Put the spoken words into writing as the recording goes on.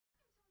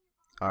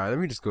Alright, let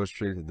me just go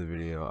straight into the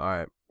video.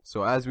 Alright,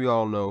 so as we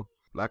all know,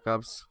 Black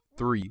Ops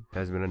 3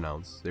 has been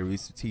announced. They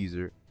released a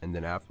teaser, and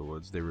then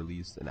afterwards they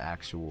released an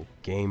actual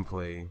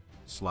gameplay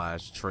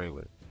 /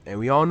 trailer. And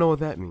we all know what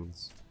that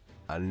means.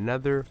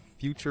 Another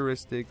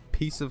futuristic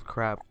piece of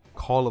crap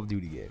Call of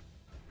Duty game.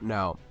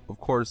 Now, of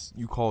course,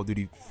 you Call of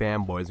Duty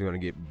fanboys are going to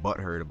get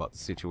butthurt about the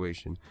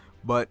situation,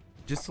 but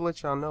just to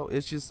let y'all know,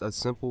 it's just a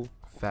simple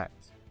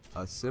fact.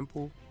 A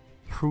simple,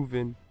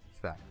 proven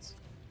fact.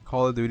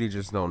 Call of Duty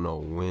just don't know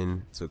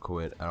when to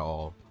quit at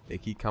all. They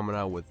keep coming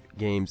out with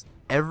games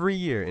every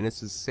year, and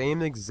it's the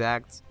same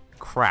exact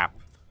crap,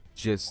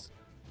 just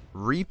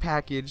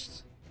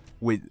repackaged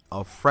with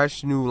a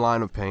fresh new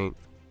line of paint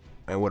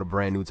and with a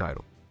brand new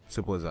title.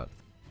 Simple as that.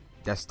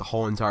 That's the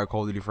whole entire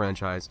Call of Duty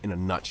franchise in a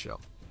nutshell.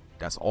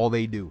 That's all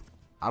they do.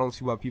 I don't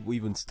see why people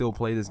even still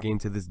play this game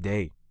to this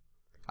day.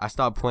 I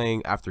stopped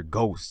playing after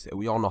Ghost, and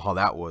we all know how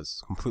that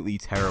was. Completely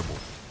terrible.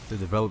 The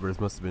developers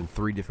must have been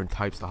 3 different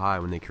types of high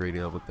when they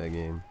created up with that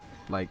game.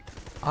 Like,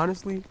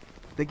 honestly,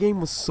 the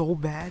game was so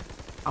bad,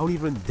 I would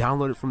even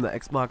download it from the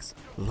Xbox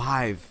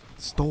Live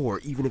store,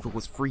 even if it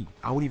was free.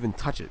 I wouldn't even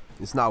touch it.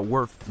 It's not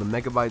worth the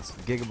megabytes,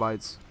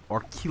 gigabytes,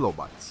 or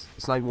kilobytes.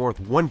 It's not even worth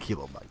 1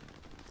 kilobyte.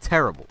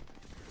 Terrible.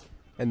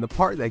 And the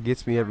part that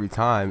gets me every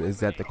time is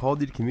that the Call of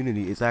Duty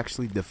community is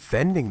actually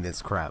defending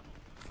this crap.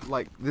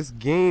 Like, this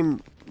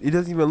game, it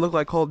doesn't even look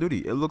like Call of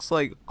Duty. It looks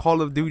like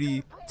Call of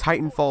Duty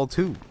Titanfall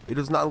 2. It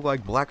does not look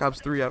like Black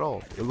Ops 3 at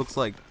all. It looks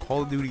like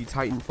Call of Duty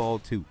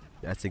Titanfall 2.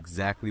 That's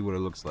exactly what it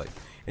looks like.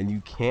 And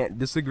you can't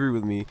disagree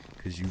with me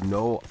because you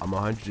know I'm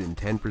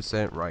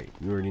 110% right.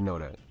 You already know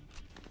that.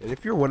 And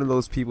if you're one of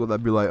those people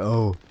that be like,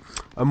 oh,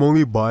 I'm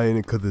only buying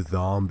it because of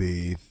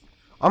zombies.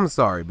 I'm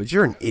sorry, but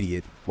you're an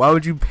idiot. Why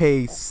would you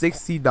pay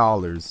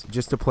 $60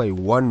 just to play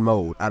one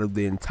mode out of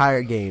the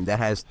entire game that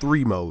has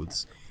 3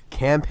 modes?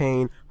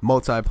 Campaign,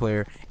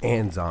 multiplayer,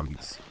 and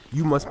zombies.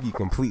 You must be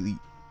completely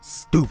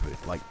stupid.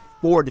 Like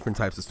 4 different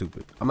types of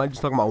stupid. I'm not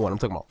just talking about one, I'm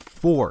talking about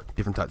 4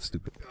 different types of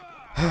stupid.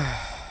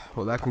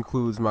 Well, that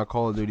concludes my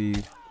Call of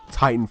Duty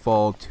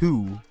Titanfall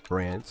 2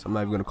 rant. I'm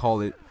not even going to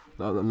call it,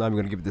 I'm not even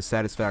going to give it the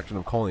satisfaction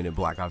of calling it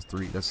Black Ops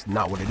 3. That's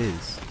not what it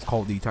is. It's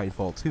Call of Duty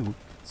Titanfall 2.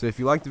 So if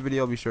you liked the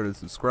video, be sure to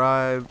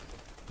subscribe,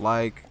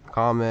 like,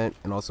 comment,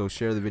 and also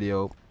share the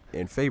video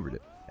and favorite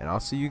it. And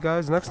I'll see you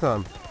guys next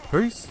time.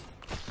 Peace.